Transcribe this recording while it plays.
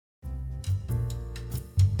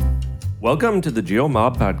Welcome to the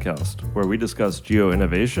GeoMob podcast, where we discuss geo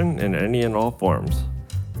innovation in any and all forms,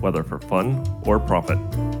 whether for fun or profit.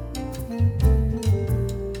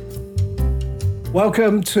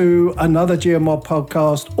 Welcome to another GeoMob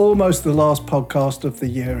podcast, almost the last podcast of the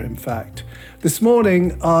year, in fact. This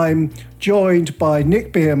morning, I'm joined by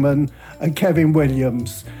Nick Bierman and Kevin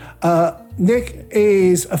Williams. Nick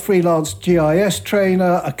is a freelance GIS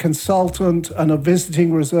trainer, a consultant, and a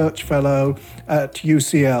visiting research fellow at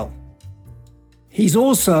UCL. He's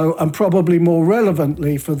also, and probably more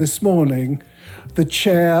relevantly for this morning, the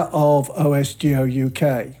chair of OSGeo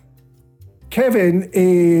UK. Kevin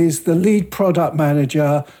is the lead product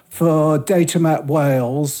manager for Datamap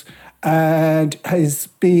Wales and has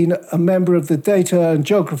been a member of the data and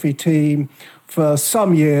geography team for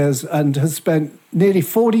some years and has spent nearly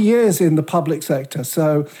 40 years in the public sector.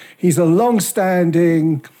 So he's a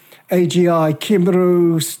long-standing AGI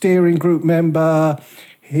Cymru steering group member.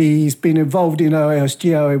 He's been involved in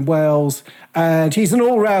OSGeo in Wales, and he's an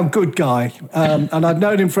all-round good guy. And I've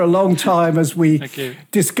known him for a long time, as we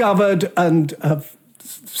discovered, and have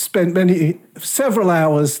spent several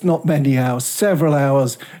hours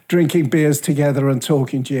drinking beers together and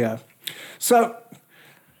talking geo. So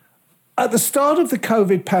at the start of the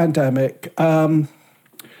COVID pandemic, the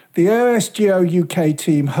OSGeo UK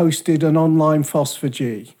team hosted an online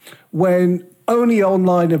Phospher-G when only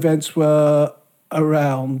online events were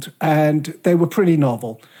around, and they were pretty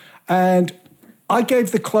novel. And I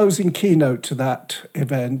gave the closing keynote to that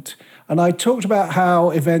event, and I talked about how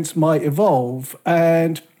events might evolve,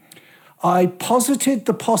 and I posited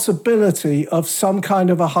the possibility of some kind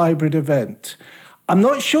of a hybrid event. I'm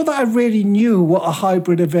not sure that I really knew what a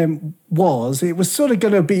hybrid event was. It was sort of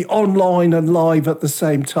going to be online and live at the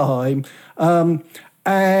same time.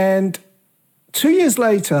 And 2 years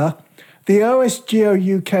later, the OSGeo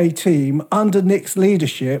UK team, under Nick's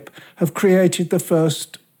leadership, have created the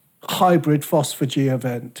first hybrid Phospher-G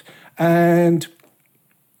event. And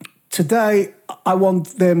today, I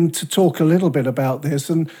want them to talk a little bit about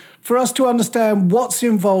this and for us to understand what's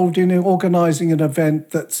involved in organising an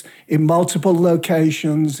event that's in multiple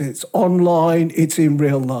locations, it's online, it's in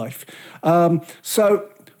real life. So,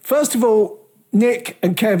 first of all, Nick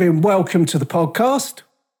and Kevin, welcome to the podcast.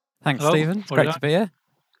 Thanks, Stephen. It's great to be here.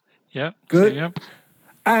 Yeah. Good. Yeah.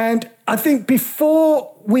 And I think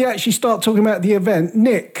before we actually start talking about the event,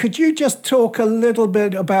 Nick, could you just talk a little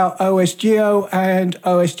bit about OSGeo and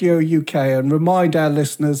OSGeo UK and remind our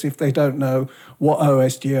listeners, if they don't know, what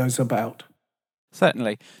OSGeo is about?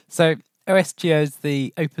 Certainly. So OSGeo is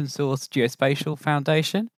the open source geospatial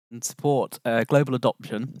foundation and support global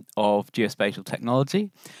adoption of geospatial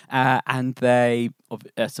technology, and they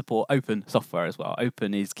support open software as well.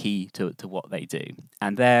 Open is key to what they do.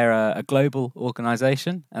 And they're a global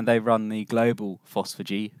organisation, and they run the global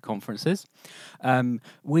Phospher-G conferences.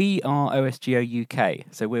 We are OSGeo UK,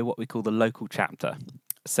 so we're what we call the local chapter.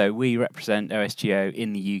 So we represent OSGeo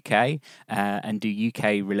in the UK and do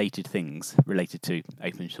UK-related things related to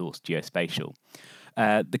open source geospatial.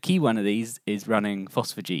 The key one of these is running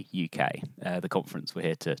Phospher-G UK, the conference we're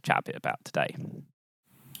here to chat a bit about today.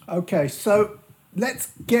 Okay, so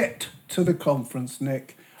let's get to the conference,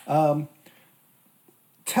 Nick. Tell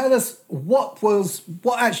us what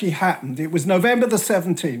actually happened. It was November the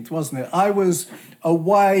 17th, wasn't it? I was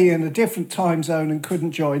away in a different time zone and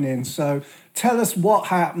couldn't join in. So tell us what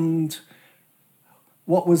happened,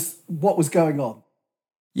 what was going on.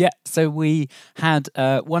 Yeah, so we had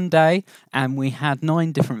one day and we had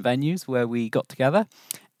 9 different venues where we got together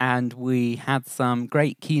and we had some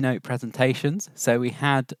great keynote presentations. So we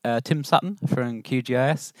had Tim Sutton from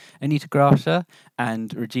QGIS, Anita Grasha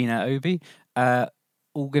and Regina Obi,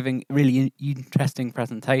 all giving really interesting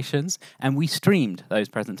presentations, and we streamed those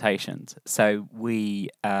presentations. So we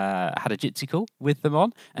had a Jitsi call with them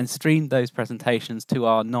on and streamed those presentations to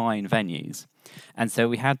our 9 venues. And so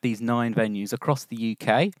we had these 9 venues across the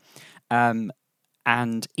UK,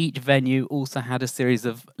 and each venue also had a series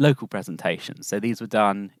of local presentations. So these were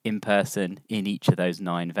done in person in each of those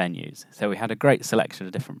 9 venues. So we had a great selection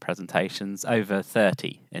of different presentations, over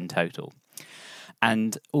 30 in total.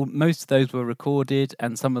 And most of those were recorded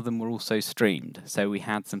and some of them were also streamed. So we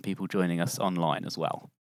had some people joining us online as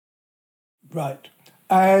well. Right.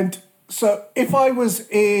 And so if I was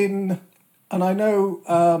in, and I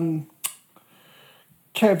know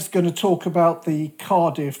Kev's going to talk about the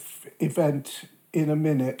Cardiff event in a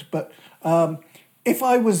minute, but if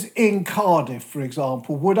I was in Cardiff, for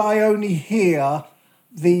example, would I only hear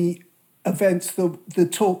the events, the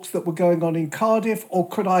talks that were going on in Cardiff, or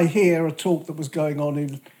could I hear a talk that was going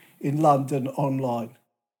on in London online?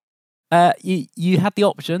 You had the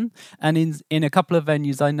option, and in a couple of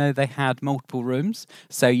venues, I know they had multiple rooms,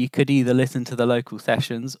 so you could either listen to the local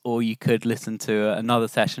sessions or you could listen to another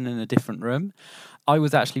session in a different room. I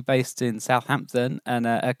was actually based in Southampton, and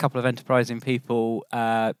a couple of enterprising people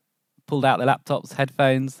pulled out their laptops,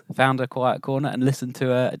 headphones, found a quiet corner, and listened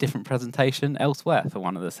to a different presentation elsewhere for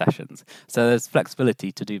one of the sessions. So there's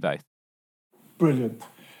flexibility to do both. Brilliant.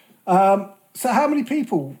 So how many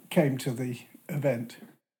people came to the event?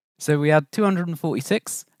 So we had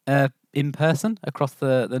 246 in person across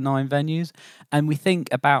the 9 venues, and we think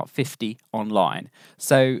about 50 online.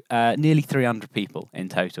 So nearly 300 people in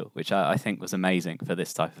total, which I think was amazing for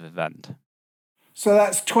this type of event. So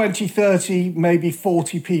that's 20, 30, maybe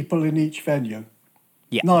 40 people in each venue.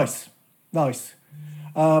 Yeah. Nice.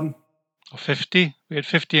 50. We had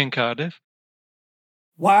 50 in Cardiff.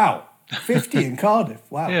 Wow. 50 in Cardiff.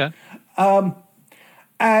 Wow. Yeah.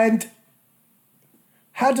 And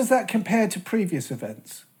how does that compare to previous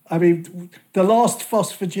events? I mean, the last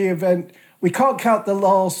FOSS4G event, we can't count the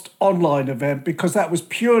last online event because that was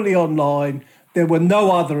purely online. There were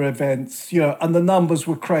no other events, and the numbers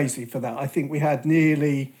were crazy for that. I think we had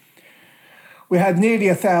nearly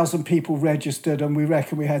 1,000 people registered, and we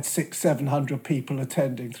reckon we had 600-700 people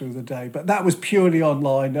attending through the day. But that was purely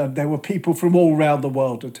online, and there were people from all around the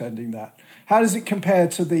world attending that. How does it compare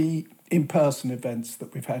to the in-person events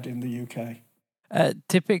that we've had in the UK?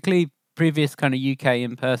 Typically, previous kind of UK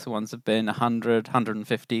in-person ones have been 100,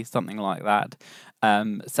 150, something like that.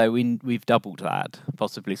 So we've doubled that,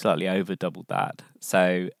 possibly slightly over doubled that.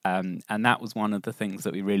 So and that was one of the things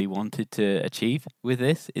that we really wanted to achieve with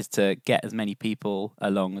this, is to get as many people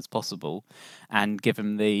along as possible and give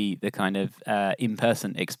them the kind of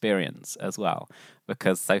in-person experience as well.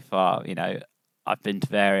 Because so far, I've been to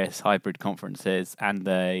various hybrid conferences, and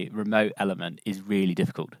the remote element is really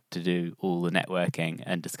difficult to do all the networking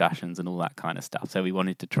and discussions and all that kind of stuff. So we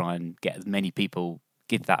wanted to try and get as many people,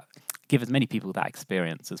 give as many people that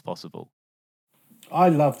experience as possible. I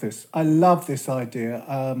love this. I love this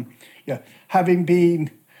idea. Having been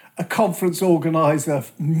a conference organizer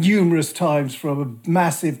numerous times, from a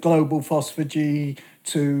massive global FOSS4G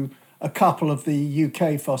to a couple of the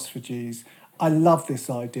UK FOSS4Gs, I love this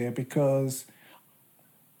idea because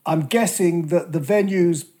I'm guessing that the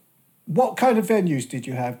venues, what kind of venues did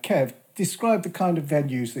you have? Kev, describe the kind of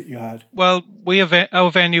venues that you had. Well, our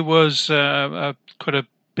venue was quite a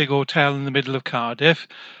big hotel in the middle of Cardiff.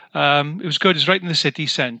 It was good. It was right in the city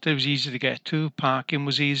centre. It was easy to get to. Parking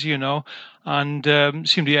was easy, and seemed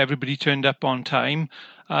to be everybody turned up on time.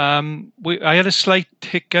 I had a slight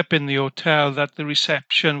hiccup in the hotel that the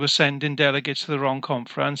reception was sending delegates to the wrong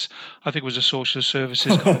conference. I think it was a social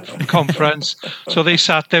services conference. So they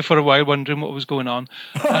sat there for a while wondering what was going on.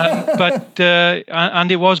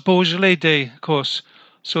 And it was Beaujolais Day, of course.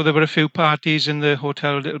 So there were a few parties in the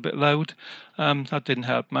hotel, a little bit loud. That didn't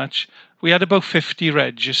help much. We had about 50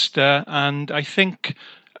 register, and I think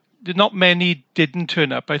not many didn't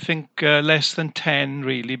turn up. I think less than 10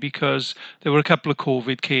 really, because there were a couple of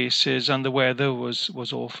COVID cases and the weather was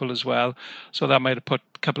awful as well. So that might have put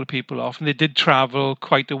a couple of people off. And they did travel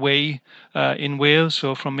quite a way in Wales,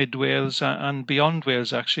 so from mid Wales and beyond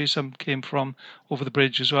Wales actually. Some came from over the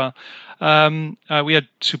bridge as well. We had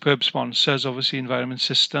superb sponsors, obviously Environment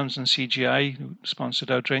Systems and CGI, who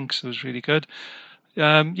sponsored our drinks. It was really good. We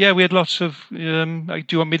had lots of. Do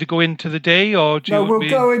you want me to go into the day, or do you want me?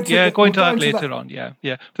 Go into that later on.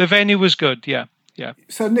 Yeah. The venue was good. Yeah.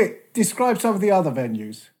 So Nick, describe some of the other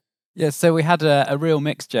venues. Yeah, so we had a real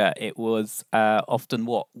mixture. It was often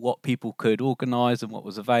what people could organise and what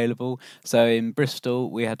was available. So in Bristol,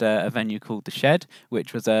 we had a venue called The Shed,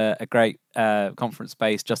 which was a great conference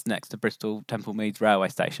space just next to Bristol Temple Meads railway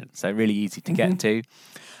station. So really easy to get to.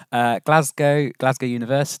 Glasgow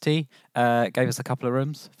University gave us a couple of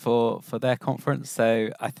rooms for their conference.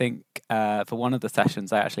 So I think for one of the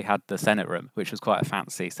sessions, they actually had the Senate room, which was quite a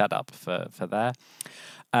fancy setup for there.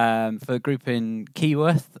 For a group in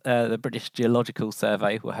Keyworth, the British Geological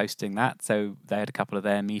Survey were hosting that, so they had a couple of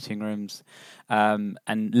their meeting rooms. And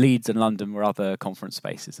Leeds and London were other conference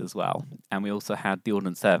spaces as well. And we also had the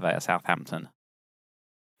Ordnance Survey at Southampton.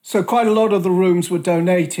 So quite a lot of the rooms were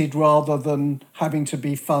donated rather than having to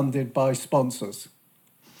be funded by sponsors.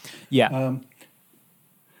 Yeah.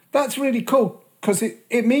 That's really cool, because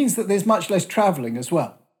it means that there's much less travelling as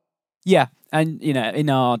well. Yeah, and in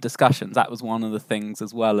our discussions, that was one of the things,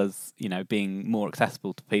 as well as being more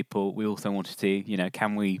accessible to people. We also wanted to,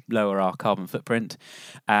 can we lower our carbon footprint,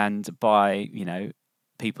 and by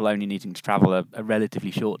people only needing to travel a relatively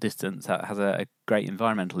short distance, that has a great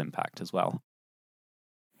environmental impact as well.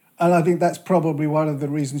 And I think that's probably one of the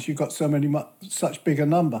reasons you got such bigger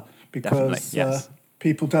number, because yes.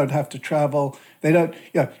 people don't have to travel. They don't,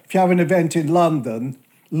 if you have an event in London,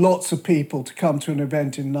 lots of people to come to an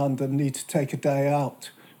event in London need to take a day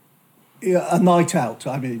out, a night out,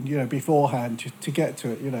 I mean, beforehand to get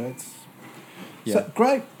to it, it's so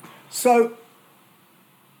great. So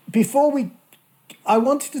I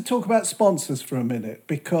wanted to talk about sponsors for a minute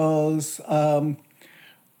because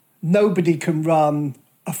nobody can run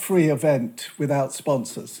a free event without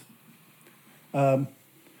sponsors.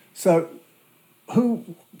 So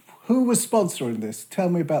who was sponsoring this? Tell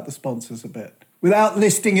me about the sponsors a bit, without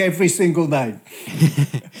listing every single name.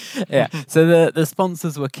 Yeah, so the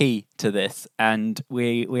sponsors were key to this, and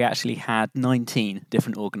we actually had 19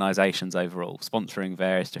 different organisations overall sponsoring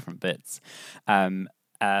various different bits.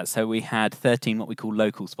 So we had 13 what we call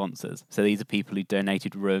local sponsors. So these are people who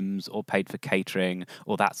donated rooms or paid for catering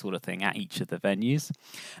or that sort of thing at each of the venues.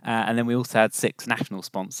 And then we also had 6 national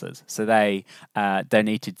sponsors. So they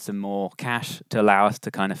donated some more cash to allow us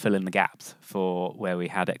to kind of fill in the gaps for where we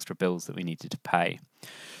had extra bills that we needed to pay.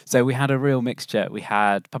 So we had a real mixture. We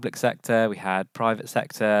had public sector, we had private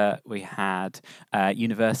sector, we had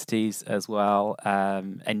universities as well,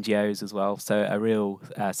 NGOs as well. So a real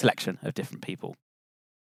selection of different people.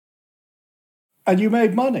 And you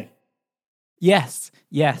made money? Yes.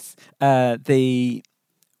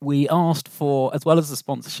 We asked for, as well as the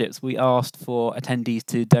sponsorships, we asked for attendees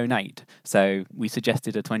to donate. So we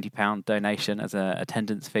suggested a £20 donation as an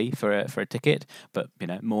attendance fee for a ticket, but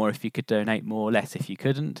more if you could donate, more, less if you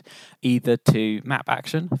couldn't, either to Map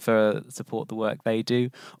Action for support the work they do,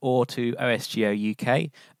 or to OSGeo UK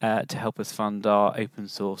to help us fund our open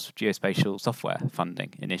source geospatial software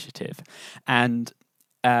funding initiative. And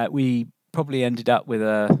we probably ended up with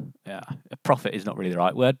a profit is not really the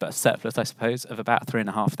right word, but a surplus, I suppose, of about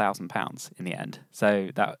 £3,500 in the end.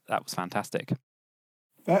 So that was fantastic.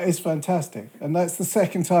 That is fantastic. And that's the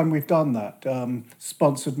second time we've done that,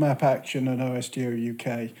 sponsored Map Action and OSGeo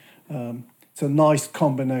UK. It's a nice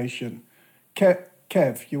combination.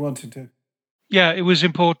 Kev, you wanted to? Yeah, it was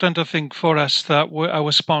important, I think, for us that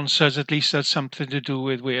our sponsors at least had something to do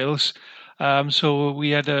with Wales. So we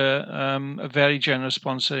had a very generous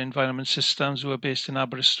sponsor, Environment Systems, who are based in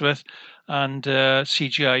Aberystwyth, and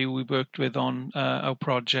CGI, who we worked with on our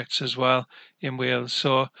projects as well in Wales.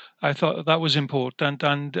 So I thought that was important,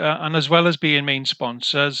 and as well as being main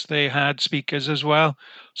sponsors, they had speakers as well.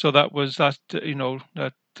 So that was that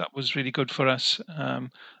was really good for us, and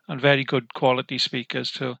very good quality speakers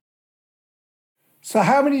too. So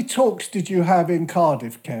how many talks did you have in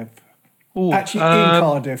Cardiff, Kev? Ooh, Actually, in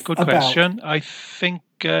Cardiff. Good question. I think,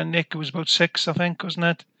 Nick, it was about 6, I think, wasn't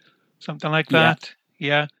it? Something like that.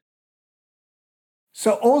 Yeah.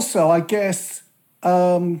 So also, I guess,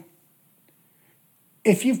 if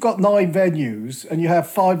you've got 9 venues and you have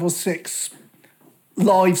 5 or 6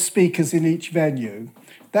 live speakers in each venue,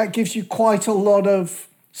 that gives you quite a lot of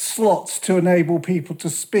slots to enable people to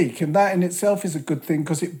speak. And that in itself is a good thing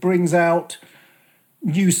because it brings out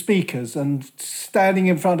new speakers, and standing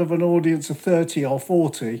in front of an audience of 30 or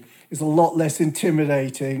 40 is a lot less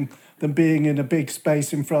intimidating than being in a big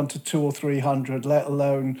space in front of 200 or 300, let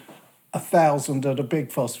alone 1,000 at a big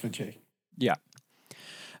phosphagy. Yeah.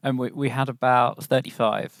 And we had about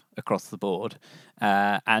 35 across the board,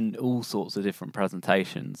 and all sorts of different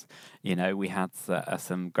presentations. We had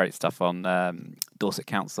some great stuff on Dorset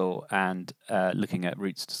Council and looking at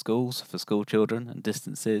routes to schools for school children and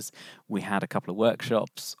distances. We had a couple of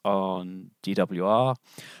workshops on GWR.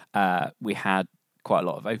 We had quite a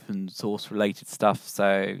lot of open source related stuff,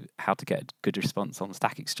 so how to get a good response on the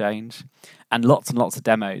Stack Exchange, and lots of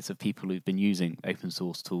demos of people who've been using open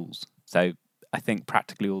source tools. So I think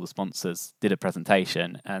practically all the sponsors did a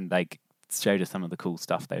presentation and they showed us some of the cool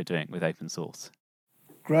stuff they were doing with open source.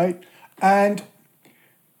 Great. And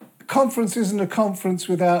conference isn't a conference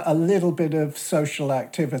without a little bit of social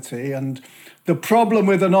activity. And the problem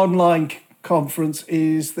with an online conference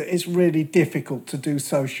is that it's really difficult to do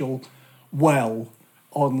social well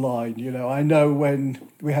online. I know when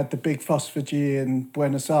we had the big phosphagy in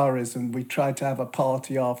Buenos Aires and we tried to have a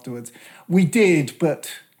party afterwards, we did, but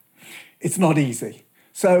it's not easy.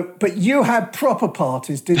 So, but you had proper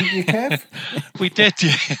parties, didn't you, Kev? We did,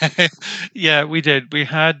 yeah. Yeah, we did. We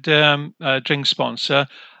had a drink sponsor,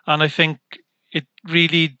 and I think it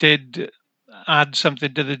really did add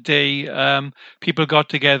something to the day. People got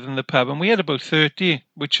together in the pub, and we had about 30,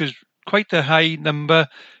 which is quite a high number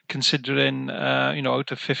considering,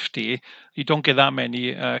 out of 50, you don't get that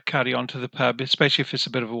many carry on to the pub, especially if it's a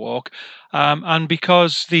bit of a walk. And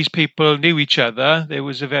because these people knew each other, there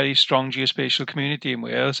was a very strong geospatial community in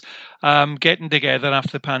Wales. Getting together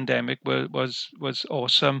after the pandemic was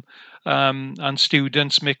awesome. and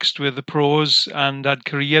students mixed with the pros, and had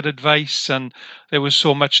career advice, and there was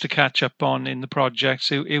so much to catch up on in the project.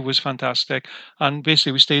 So it was fantastic, and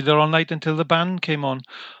basically we stayed there all night until the band came on.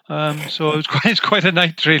 So it was quite a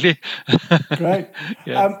night, really. Great.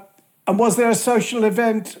 Yeah. And was there a social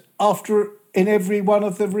event after in every one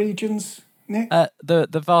of the regions, Nick?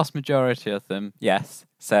 The vast majority of them, yes.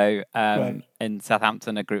 So Right. in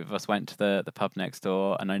Southampton, a group of us went to the pub next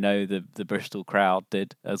door, and I know the Bristol crowd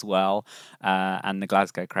did as well, and the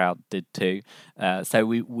Glasgow crowd did too. So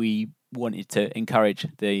we wanted to encourage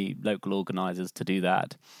the local organisers to do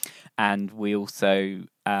that, and we also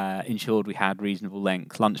ensured we had reasonable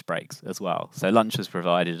length lunch breaks as well. So lunch was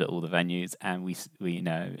provided at all the venues, and we you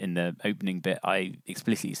know, in the opening bit I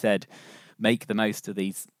explicitly said, make the most of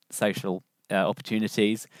these social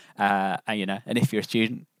opportunities, and if you're a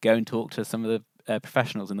student, go and talk to some of the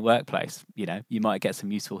professionals in the workplace. You might get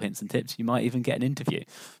some useful hints and tips. You might even get an interview.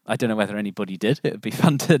 I don't know whether anybody did. It would be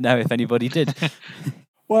fun to know if anybody did.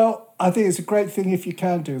 Well, I think it's a great thing if you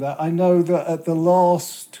can do that. I know that at the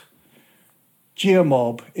last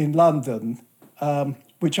Geomob in London,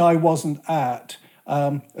 which I wasn't at,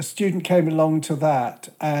 a student came along to that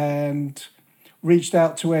and reached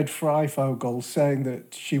out to Ed Freifogel saying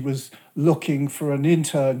that she was looking for an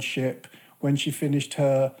internship when she finished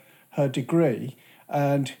her degree.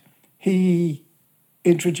 And he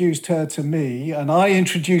introduced her to me, and I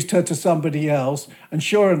introduced her to somebody else. And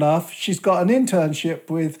sure enough, she's got an internship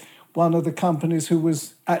with one of the companies who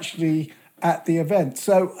was actually at the event.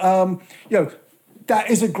 So, that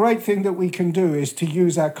is a great thing that we can do, is to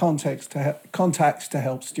use our contacts to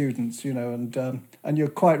help students, and you're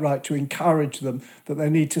quite right to encourage them that they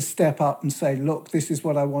need to step up and say, look, this is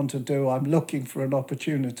what I want to do. I'm looking for an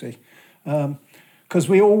opportunity. Because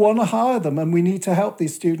we all want to hire them, and we need to help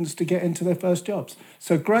these students to get into their first jobs.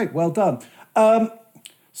 So great, well done.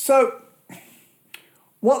 So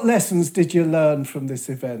what lessons did you learn from this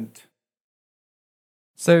event?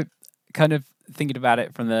 So kind of thinking about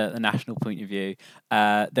it from the national point of view,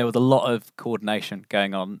 there was a lot of coordination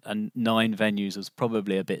going on, and 9 venues was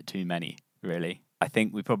probably a bit too many, really. I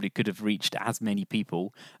think we probably could have reached as many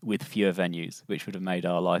people with fewer venues, which would have made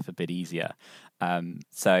our life a bit easier.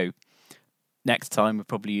 So next time we'll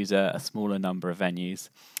probably use a smaller number of venues.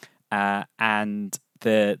 And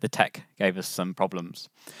the tech gave us some problems,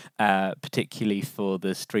 particularly for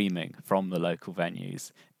the streaming from the local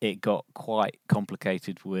venues. It got quite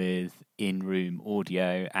complicated with in-room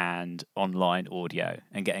audio and online audio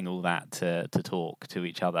and getting all that to talk to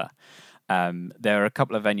each other. There are a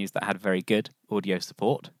couple of venues that had very good audio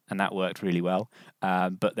support, and that worked really well.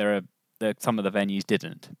 But some of the venues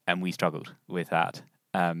didn't, and we struggled with that.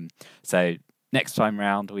 So next time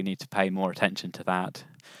round, we need to pay more attention to that.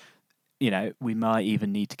 We might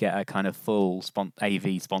even need to get a kind of full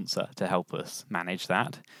AV sponsor to help us manage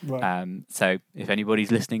that. Right. So if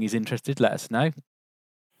anybody's listening is interested, let us know.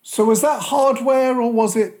 So was that hardware, or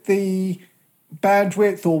was it the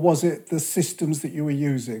bandwidth, or was it the systems that you were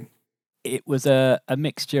using? It was a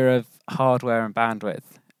mixture of hardware and bandwidth.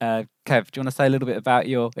 Kev, do you want to say a little bit about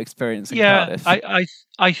your experience in Cardiff?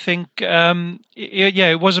 I think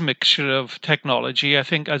it was a mixture of technology. I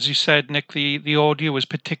think, as you said, Nick, the audio was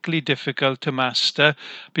particularly difficult to master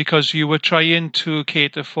because you were trying to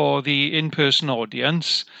cater for the in-person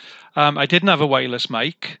audience. I didn't have a wireless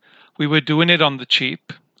mic. We were doing it on the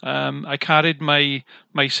cheap. I carried my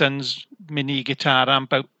son's mini guitar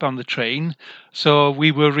amp out on the train, so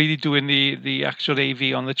we were really doing the actual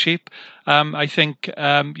AV on the cheap. I think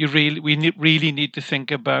we really need to think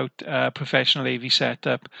about professional AV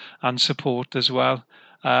setup and support as well.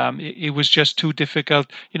 It was just too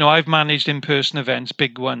difficult. I've managed in-person events,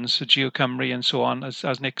 big ones, Geo Cymru and so on,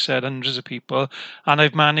 as Nick said, hundreds of people, and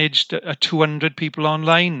I've managed 200 people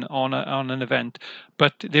online on an event.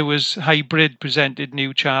 But there was hybrid presented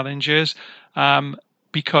new challenges.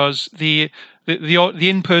 Because the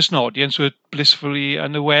in-person audience were blissfully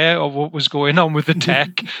unaware of what was going on with the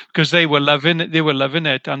tech because they were loving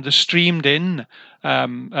it, and the streamed in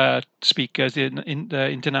speakers, the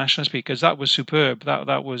international speakers, that was superb.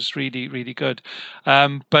 That was really, really good.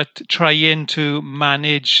 But trying to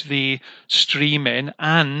manage the streaming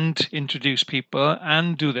and introduce people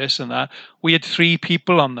and do this and that, we had 3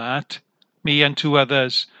 people on that, me and 2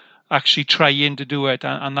 others, actually trying to do it,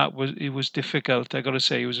 and it was difficult. I got to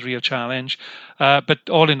say, it was a real challenge. But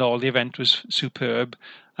all in all, the event was superb,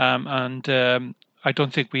 and I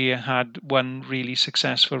don't think we had one really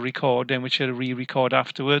successful recording, which had a re-record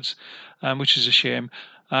afterwards, which is a shame.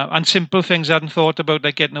 And simple things I hadn't thought about,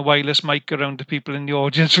 like getting a wireless mic around to people in the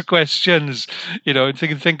audience for questions, and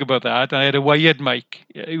think about that. I had a wired mic.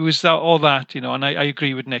 It was all that, and I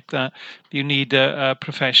agree with Nick that you need a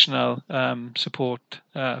professional support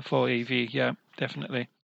for AV. Yeah, definitely.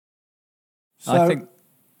 So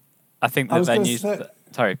I think I the was gonna venues. say-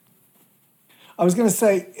 Sorry. I was going to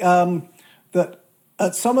say that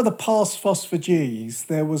at some of the past Phospher-Gs,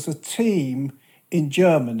 there was a team in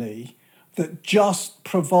Germany that just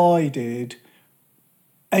provided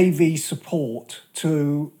AV support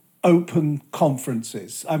to open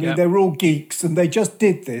conferences. I mean, Yeah. they were all geeks and they just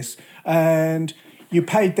did this, and you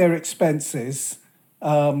paid their expenses,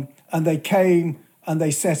 and they came and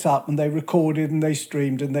they set up and they recorded and they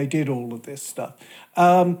streamed and they did all of this stuff.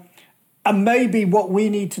 And maybe what we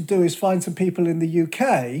need to do is find some people in the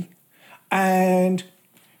UK and,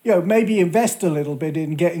 maybe invest a little bit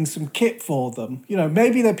in getting some kit for them.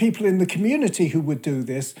 Maybe there are people in the community who would do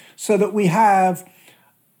this so that we have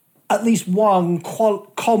at least one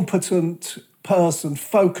competent person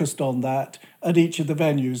focused on that at each of the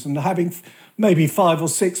venues. And having maybe 5 or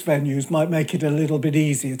 6 venues might make it a little bit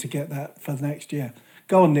easier to get that for the next year.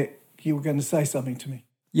 Go on, Nick. You were going to say something to me.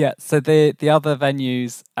 Yeah, so the other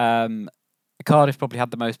venues, Cardiff probably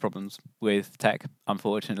had the most problems with tech,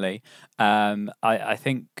 unfortunately. I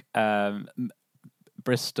think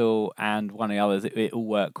Bristol and one of the others, it all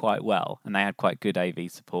worked quite well, and they had quite good AV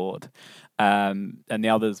support. And the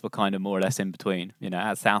others were kind of more or less in between.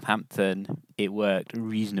 At Southampton, it worked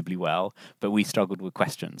reasonably well, but we struggled with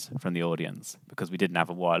questions from the audience because we didn't have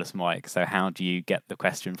a wireless mic. So how do you get the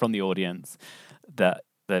question from the audience that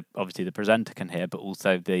obviously the presenter can hear, but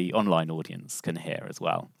also the online audience can hear as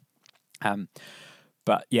well?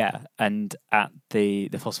 But yeah, and at the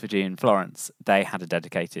Phospher-G in Florence, they had a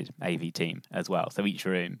dedicated AV team as well. So each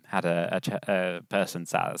room had a person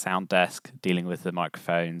sat at the sound desk dealing with the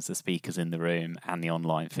microphones, the speakers in the room, and the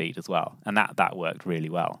online feed as well. And that worked really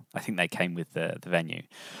well. I think they came with the venue.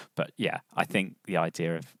 But yeah, I think the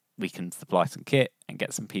idea of we can supply some kit and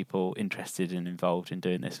get some people interested and involved in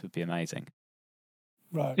doing this would be amazing.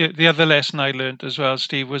 Right. The other lesson I learned as well,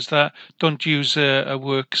 Steve, was that don't use a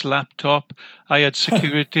works laptop. I had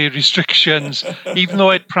security restrictions. Even though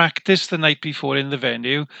I'd practiced the night before in the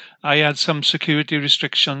venue, I had some security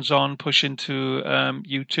restrictions on pushing to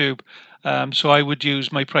YouTube. So I would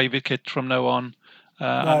use my private kit from now on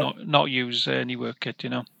and not use any work kit,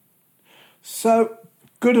 So,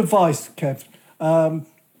 good advice, Kev.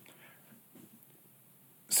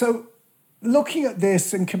 So, looking at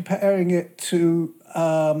this and comparing it to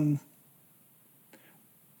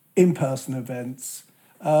in-person events,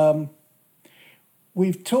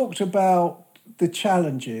 we've talked about the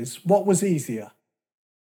challenges. What was easier?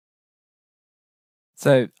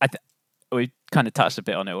 So we kind of touched a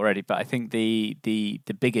bit on it already, but I think the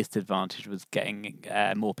biggest advantage was getting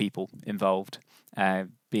more people involved,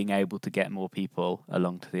 being able to get more people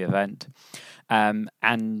along to the event,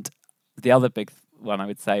 and the other big one I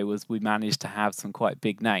would say was we managed to have some quite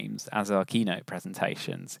big names as our keynote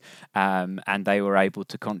presentations, and they were able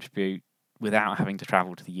to contribute without having to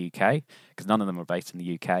travel to the UK because none of them were based in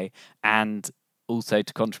the UK, and also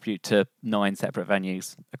to contribute to 9 separate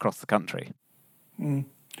venues across the country. And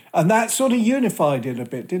that sort of unified it a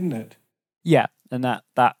bit, didn't it? Yeah, and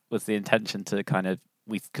that was the intention to kind of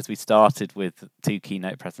because we started with 2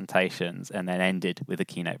 keynote presentations and then ended with a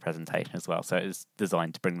keynote presentation as well. So it was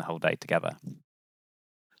designed to bring the whole day together.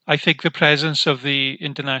 I think the presence of the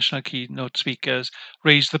international keynote speakers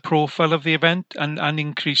raised the profile of the event and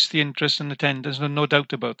increased the interest and attendance. No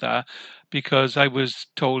doubt about that, because I was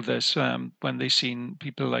told this when they seen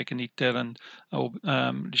people like Anita and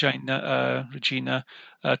Regina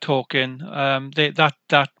talking.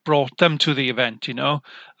 That brought them to the event,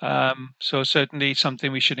 So certainly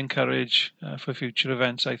something we should encourage for future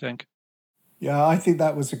events, I think. Yeah, I think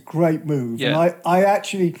that was a great move. Yeah.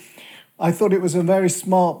 And I thought it was a very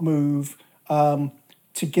smart move to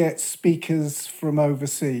get speakers from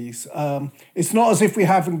overseas. It's not as if we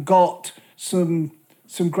haven't got some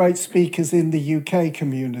great speakers in the UK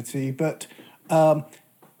community, but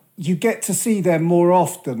you get to see them more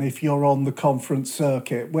often if you're on the conference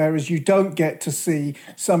circuit, whereas you don't get to see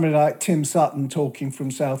somebody like Tim Sutton talking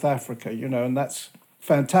from South Africa, and that's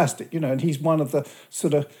fantastic, and he's one of the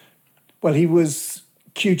sort of, well, he was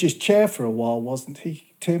QGIS chair for a while, wasn't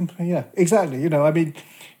he, Tim? Yeah, exactly. I mean,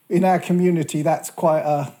 in our community, that's quite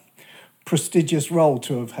a prestigious role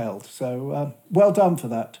to have held. So well done for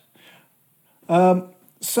that.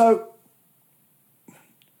 So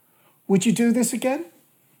would you do this again?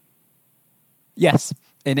 Yes,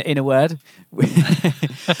 in a word,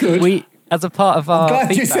 Good. we as a part of our Glad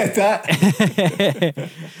feedback, you said that.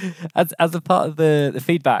 as a part of the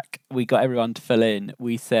feedback we got everyone to fill in,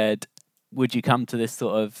 we said, would you come to this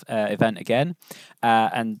sort of event again?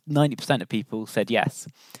 And 90% of people said yes.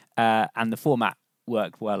 And the format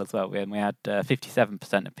worked well as well. And we had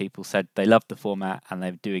 57% of people said they loved the format and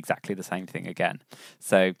they would do exactly the same thing again.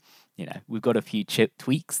 So, we've got a few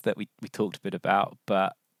tweaks that we talked a bit about,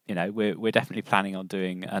 but we're definitely planning on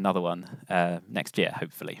doing another one next year,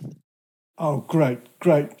 hopefully. Oh, great.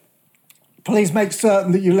 Please make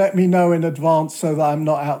certain that you let me know in advance so that I'm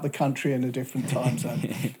not out the country in a different time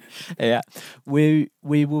zone. Yeah, we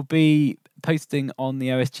will be posting on the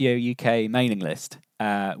OSGeo UK mailing list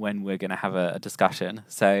when we're going to have a discussion.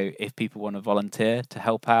 So if people want to volunteer to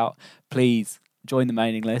help out, please join the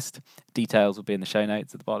mailing list. Details will be in the show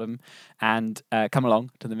notes at the bottom, and come along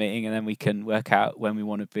to the meeting, and then we can work out when we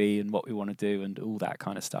want to be and what we want to do and all that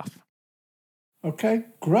kind of stuff. Okay,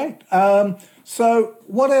 great. So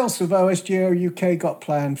what else have OSGeo UK got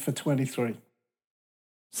planned for 23?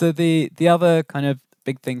 So the other kind of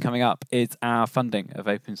big thing coming up is our funding of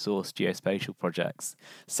open source geospatial projects.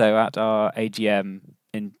 So at our AGM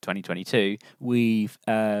in 2022, we've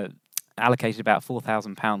allocated about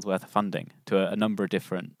 £4,000 worth of funding to a number of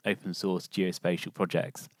different open source geospatial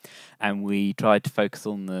projects. And we tried to focus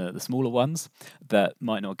on the smaller ones that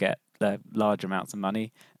might not get large amounts of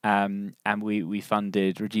money. And we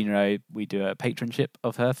funded Regina O. We do a patronship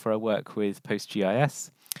of her for her work with PostGIS.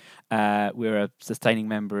 We're a sustaining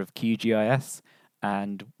member of QGIS,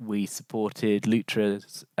 and we supported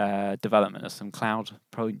Lutra's development of some cloud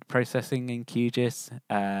processing in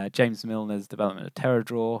QGIS, James Milner's development of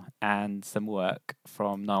TerraDraw, and some work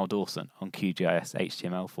from Niall Dawson on QGIS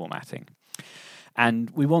HTML formatting. And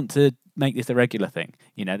we want to make this a regular thing.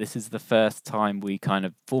 This is the first time we kind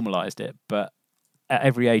of formalised it, but at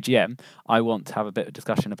every AGM, I want to have a bit of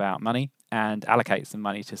discussion about money and allocate some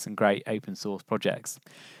money to some great open source projects.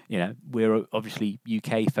 We're obviously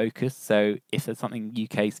UK focused, so if there's something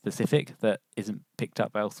UK specific that isn't picked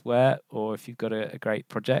up elsewhere, or if you've got a great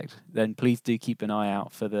project, then please do keep an eye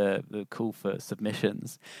out for the call for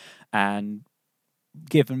submissions. And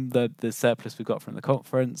given the surplus we've got from the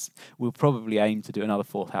conference, we'll probably aim to do another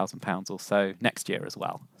 £4,000 or so next year as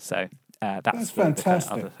well. So that's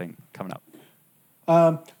fantastic. The other thing coming up.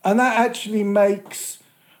 And that actually makes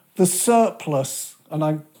the surplus, and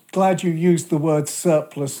I'm glad you used the word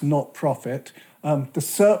surplus, not profit, the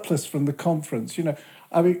surplus from the conference.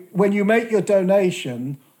 When you make your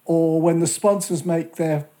donation or when the sponsors make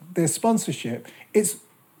their sponsorship, it's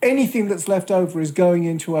anything that's left over is going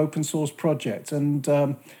into open source projects. And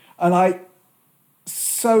I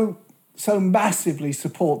so massively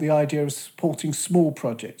support the idea of supporting small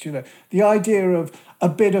projects. The idea of a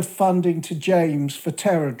bit of funding to James for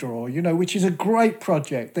TerraDraw, which is a great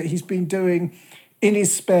project that he's been doing in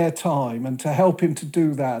his spare time, and to help him to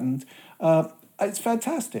do that. And it's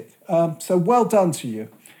fantastic. So well done to you.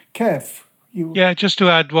 Kev, Yeah, just to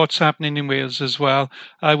add what's happening in Wales as well.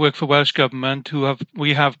 I work for Welsh Government,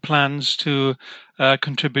 we have plans to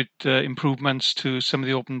contribute improvements to some of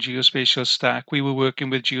the open geospatial stack. We were working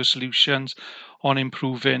with GeoSolutions on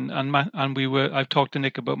improving, and I've talked to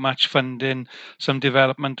Nick about match funding, some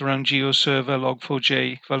development around GeoServer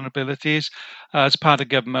Log4j vulnerabilities. As part of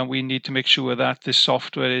government, we need to make sure that this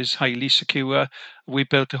software is highly secure. We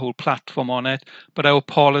built a whole platform on it, but our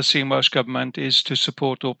policy in Welsh Government is to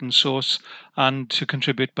support open source and to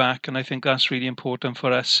contribute back, and I think that's really important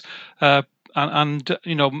for us.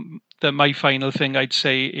 My final thing I'd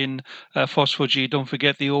say in Phos4G, don't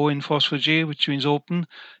forget the O in Phos4G, which means open.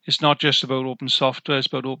 It's not just about open software, it's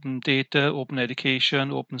about open data, open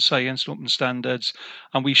education, open science, open standards.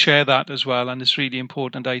 And we share that as well. And it's really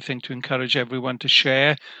important, I think, to encourage everyone to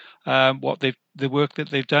share the work that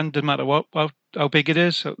they've done, no matter how big it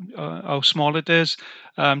is, how small it is,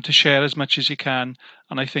 to share as much as you can.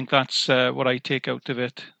 And I think that's what I take out of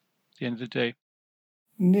it at the end of the day.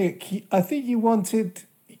 Nick, I think you wanted...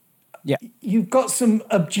 Yeah. You've got some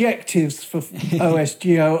objectives for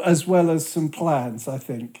OSGeo as well as some plans, I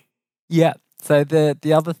think. Yeah. So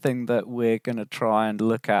the other thing that we're going to try and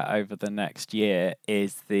look at over the next year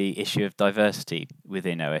is the issue of diversity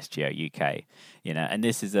within OSGeo UK. And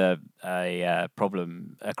this is a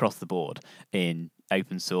problem across the board in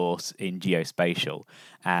open source, in geospatial.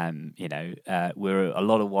 We're a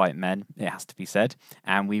lot of white men, it has to be said,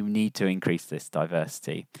 and we need to increase this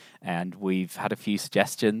diversity. And we've had a few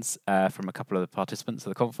suggestions from a couple of the participants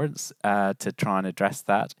of the conference to try and address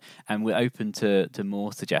that, and we're open to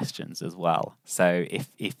more suggestions as well. So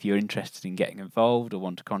if you're interested in getting involved or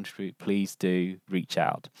want to contribute, please do reach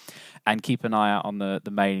out, and keep an eye out on the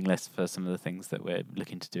mailing list for some of the things that we're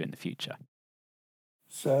looking to do in the future.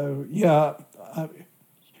 So, you're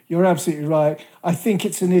absolutely right. I think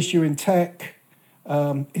it's an issue in tech.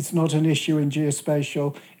 It's not an issue in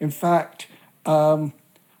geospatial. In fact, I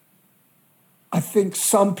think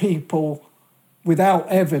some people, without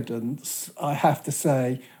evidence, I have to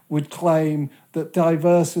say, would claim that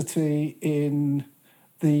diversity in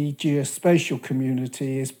the geospatial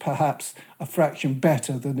community is perhaps a fraction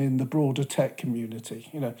better than in the broader tech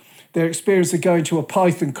community. Their experience of going to a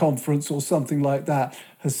Python conference or something like that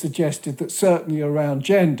has suggested that certainly around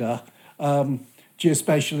gender,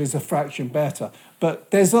 geospatial is a fraction better.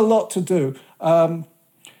 But there's a lot to do. I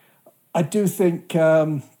do think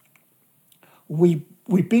we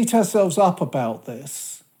beat ourselves up about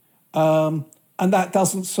this, and that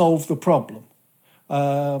doesn't solve the problem.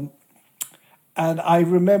 And I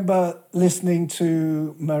remember listening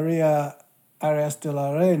to Maria Arias de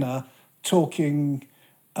la Reina talking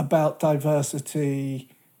about diversity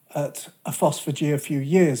at a FOSS4G a few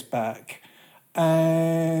years back.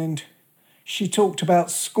 And she talked about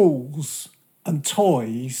schools and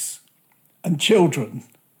toys and children,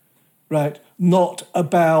 right? Not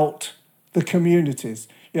about the communities.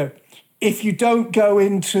 If you don't go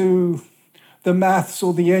into the maths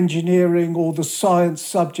or the engineering or the science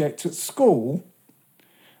subject at school,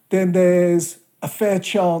 then there's a fair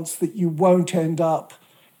chance that you won't end up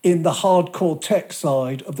in the hardcore tech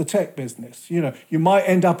side of the tech business. You might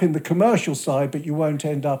end up in the commercial side, but you won't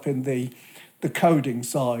end up in the coding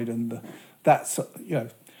side and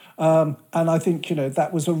and I think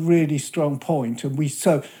that was a really strong point. And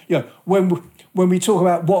when we talk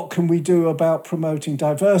about what can we do about promoting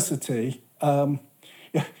diversity,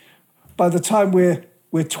 by the time we're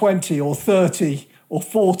 20 or 30 or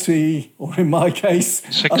 40, or in my case,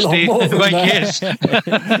 60, a lot more than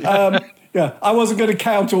that. I wasn't going to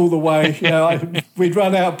count all the way. We'd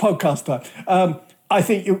run out of podcast time. I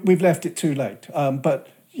think we've left it too late. But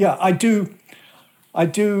I do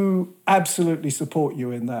absolutely support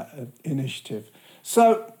you in that initiative.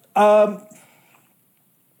 So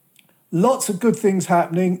lots of good things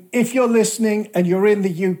happening. If you're listening and you're in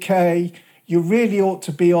the UK, you really ought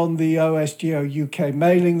to be on the OSGeo UK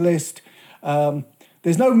mailing list.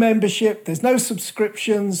 There's no membership, there's no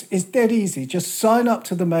subscriptions. It's dead easy. Just sign up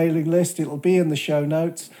to the mailing list. It'll be in the show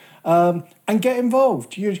notes, and get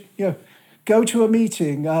involved. You go to a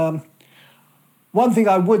meeting. One thing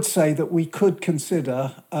I would say that we could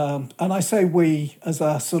consider, and I say we as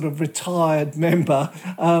a sort of retired member,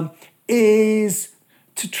 is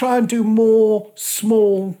to try and do more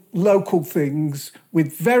small local things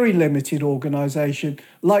with very limited organisation,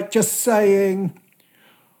 like just saying,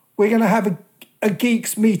 we're going to have a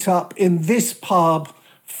geeks meetup in this pub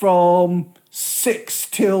from 6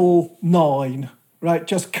 till 9, right?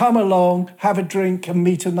 Just come along, have a drink and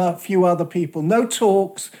meet a few other people. No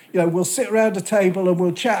talks, we'll sit around a table and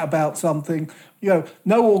we'll chat about something, no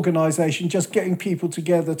organisation, just getting people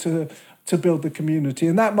together to build the community.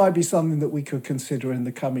 And that might be something that we could consider in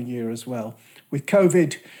the coming year as well. With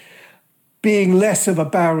COVID being less of a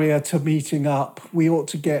barrier to meeting up, we ought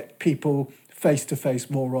to get people face-to-face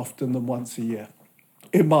more often than once a year,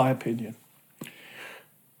 in my opinion.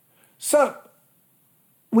 So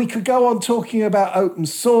we could go on talking about open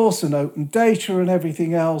source and open data and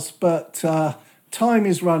everything else, but time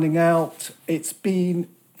is running out. It's been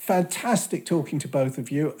fantastic talking to both of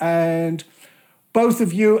you, and both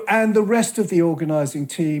of you and the rest of the organising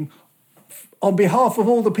team, on behalf of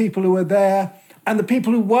all the people who were there and the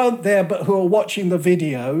people who weren't there but who are watching the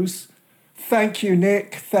videos, thank you,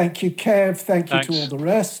 Nick. Thank you, Kev. Thanks to all the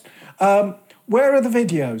rest. Where are the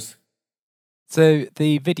videos? So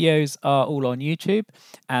the videos are all on YouTube,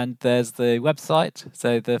 and there's the website.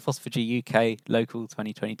 So the FOSS4G UK Local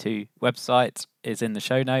 2022 website is in the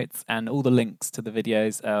show notes, and all the links to the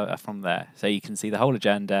videos are from there. So you can see the whole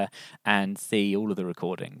agenda and see all of the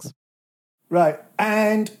recordings. Right.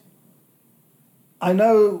 And I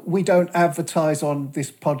know we don't advertise on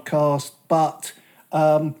this podcast, but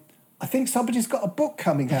I think somebody's got a book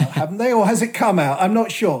coming out, haven't they? Or has it come out? I'm not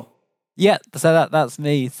sure. Yeah, so that's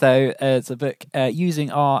me. So it's a book,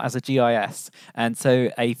 Using R as a GIS. And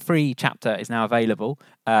so a free chapter is now available.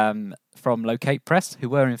 from Locate Press, who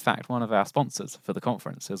were in fact one of our sponsors for the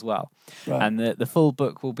conference as well. Right. And the full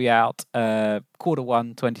book will be out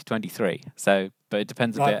Q1 2023. But it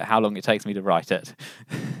depends a bit how long it takes me to write it.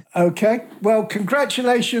 Okay. Well,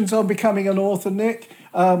 congratulations on becoming an author, Nick.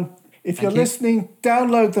 If you're listening,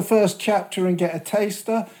 download the first chapter and get a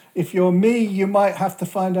taster. If you're me, you might have to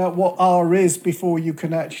find out what R is before you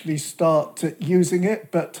can actually start using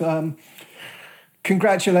it. But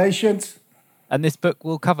congratulations. And this book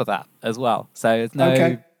will cover that as well. So there's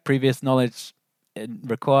no previous knowledge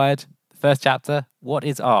required. First chapter, what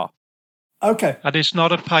is R? Okay. And it's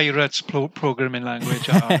not a pirate's programming language.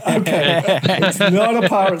 Okay. It's not a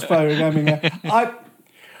pirate's programming.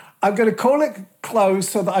 I'm going to call it close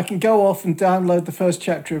so that I can go off and download the first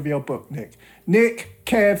chapter of your book, Nick. Nick,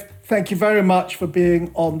 Kev, thank you very much for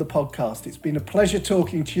being on the podcast. It's been a pleasure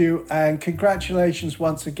talking to you, and congratulations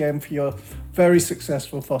once again for your very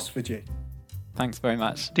successful Phospher-G. Thanks very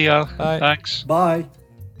much. Deal. Bye. Thanks. Bye.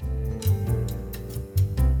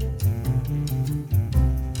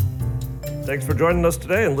 Thanks for joining us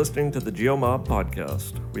today and listening to the GeoMob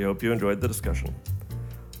podcast. We hope you enjoyed the discussion.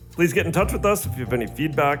 Please get in touch with us if you have any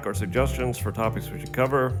feedback or suggestions for topics we should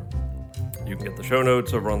cover. You can get the show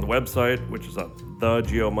notes over on the website, which is at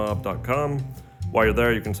thegeomob.com. While you're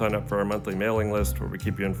there, you can sign up for our monthly mailing list where we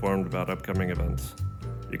keep you informed about upcoming events.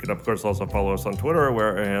 You can, of course, also follow us on Twitter,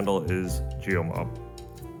 where our handle is GeoMob.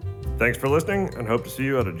 Thanks for listening, and hope to see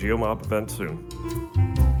you at a GeoMob event soon.